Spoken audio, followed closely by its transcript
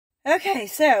Okay,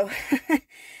 so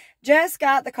just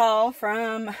got the call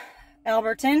from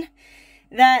Elberton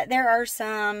that there are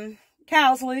some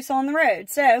cows loose on the road.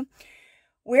 So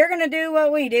we're going to do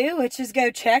what we do, which is go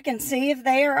check and see if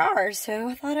they are ours. So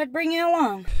I thought I'd bring you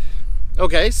along.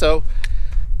 Okay, so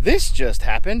this just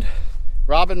happened.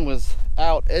 Robin was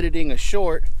out editing a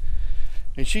short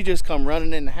and she just come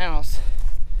running in the house,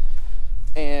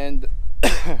 and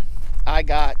I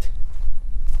got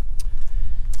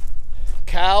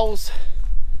cows,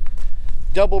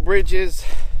 double bridges,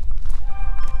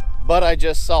 but I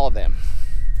just saw them.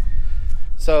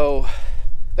 So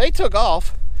they took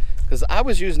off because I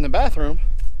was using the bathroom.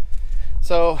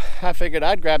 So I figured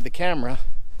I'd grab the camera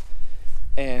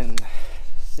and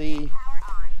see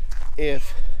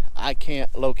if I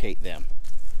can't locate them.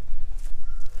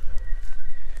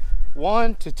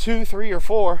 1 to 2, 3, or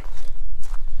 4.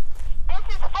 This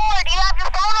is 4. Do you have your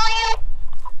phone on you?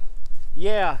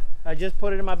 Yeah, I just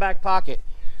put it in my back pocket.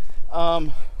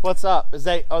 What's up?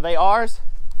 Are they ours?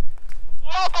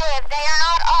 Negative. They are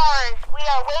not ours. We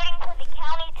are waiting for the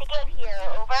county to get here.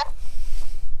 Over.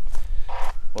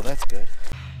 Well, that's good.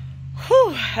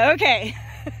 Whew, okay.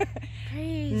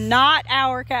 Not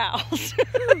our cows.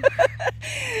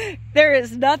 There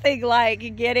is nothing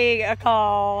like getting a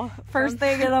call first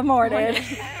thing in the morning.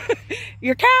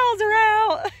 Your cows are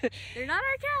out. They're not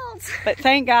our cows. But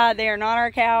thank God they are not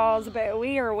our cows. But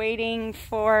we are waiting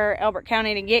for Elbert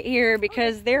County to get here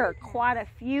because there are quite a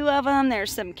few of them.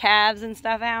 There's some calves and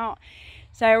stuff out.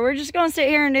 So we're just going to sit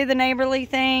here and do the neighborly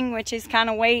thing, which is kind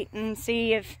of wait and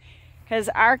see if, because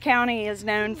our county is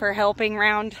known for helping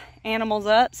round animals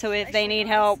up. So if they need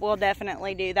help, we'll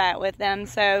definitely do that with them.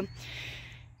 So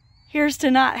here's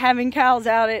to not having cows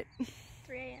out at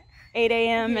 8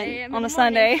 a.m. on a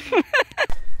Sunday.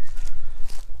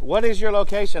 What is your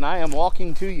location? I am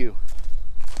walking to you.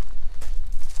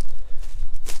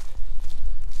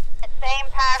 The same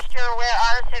pasture where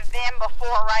ours have been before,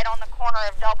 right on the corner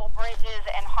of Double Bridges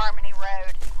and Harmony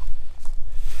Road.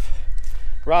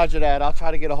 Roger that. I'll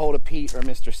try to get a hold of Pete or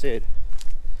Mr. Sid.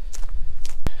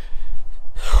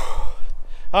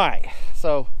 Alright,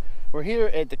 so we're here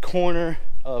at the corner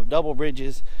of Double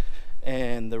Bridges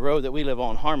and the road that we live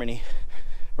on, Harmony.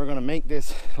 We're gonna make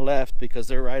this left because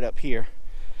they're right up here.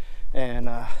 And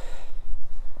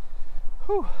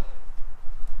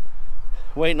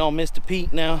waiting on Mr.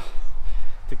 Pete now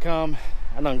to come.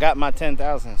 I done got my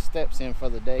 10,000 steps in for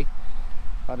the day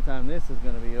by the time this is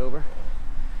gonna be over.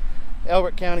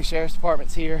 Elbert County Sheriff's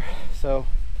Department's here, so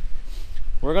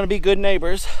we're gonna be good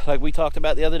neighbors like we talked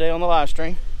about the other day on the live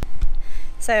stream.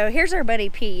 So here's our buddy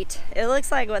Pete. It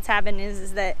looks like what's happened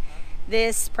is that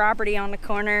this property on the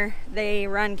corner, they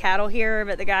run cattle here,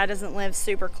 but the guy doesn't live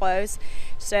super close.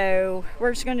 So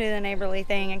we're just gonna do the neighborly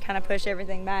thing and kind of push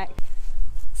everything back.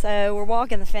 So we're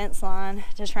walking the fence line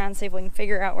to try and see if we can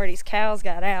figure out where these cows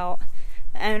got out.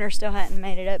 The owner still hadn't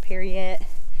made it up here yet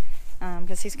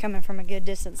because he's coming from a good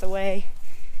distance away.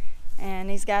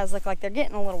 And these guys look like they're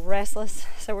getting a little restless.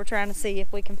 So we're trying to see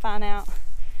if we can find out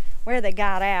where they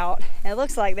got out. It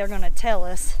looks like they're gonna tell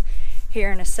us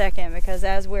here in a second because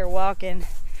as we're walking,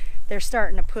 they're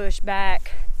starting to push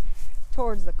back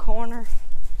towards the corner.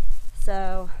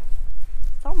 So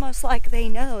it's almost like they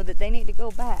know that they need to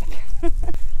go back.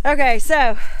 Okay,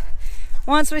 so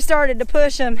once we started to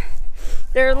push them,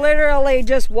 they're literally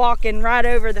just walking right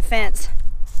over the fence.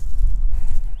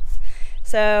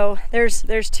 So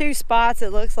there's 2 spots,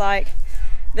 it looks like,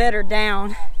 that are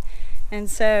down. And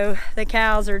so the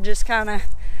cows are just kind of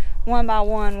one by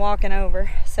one walking over.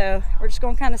 So we're just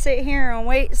gonna kind of sit here and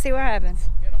wait to see what happens.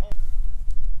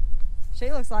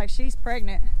 She looks like she's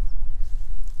pregnant.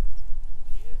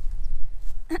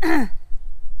 Yeah.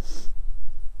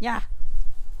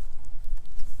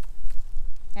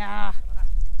 Yeah.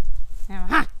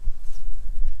 Yeah.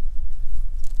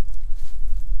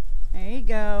 There you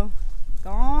go. Go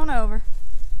on over.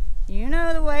 You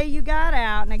know the way you got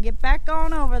out. Now get back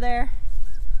on over there.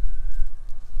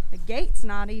 The gate's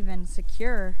not even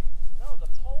secure. No, the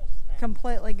pole snapped.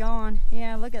 Completely gone.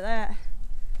 Yeah, look at that.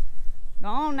 Go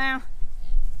on now.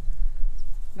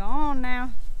 Go on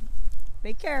now.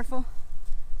 Be careful.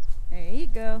 There you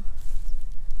go.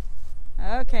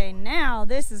 Okay, now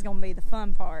this is gonna be the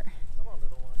fun part. Come on,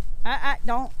 little one.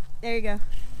 Don't. There you go.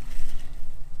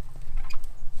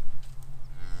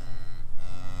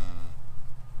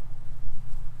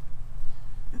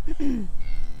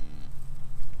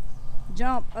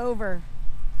 Jump over.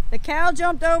 The cow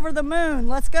jumped over the moon.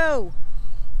 Let's go.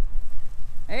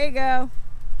 There you go.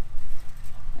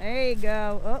 There you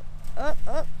go. Up, up,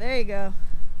 up. There you go.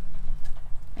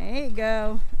 There you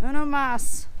go. Uno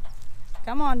mas.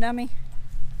 Come on, dummy.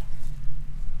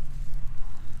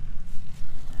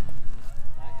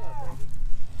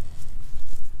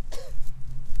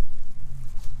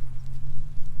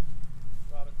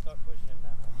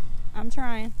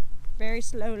 trying. Very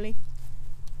slowly.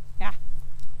 Yeah.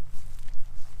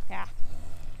 Yeah.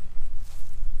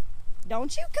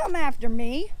 Don't you come after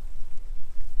me.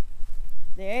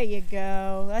 There you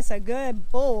go. That's a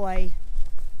good boy.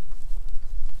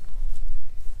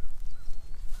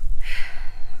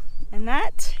 And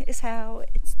that is how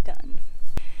it's done.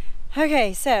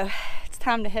 Okay, so it's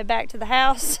time to head back to the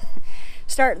house.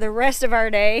 Start the rest of our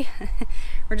day.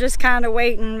 We're just kind of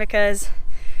waiting because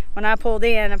when I pulled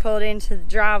into the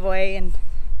driveway and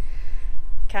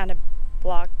kind of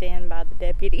blocked in by the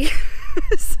deputy.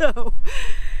 So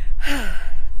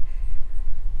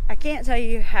I can't tell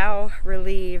you how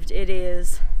relieved it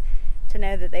is to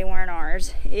know that they weren't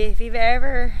ours. If you've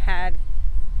ever had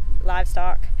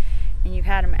livestock and you've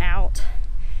had them out,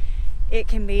 it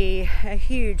can be a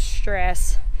huge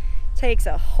stress. It takes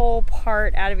a whole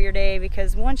part out of your day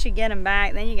because once you get them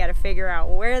back, then you got to figure out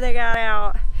where they got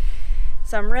out.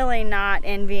 So I'm really not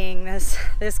envying this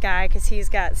guy because he's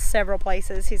got several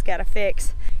places he's got to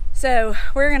fix. So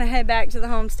we're gonna head back to the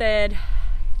homestead,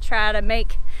 try to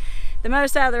make the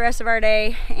most out of the rest of our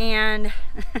day, and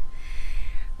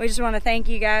we just want to thank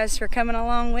you guys for coming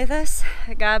along with us.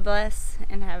 God bless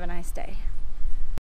and have a nice day.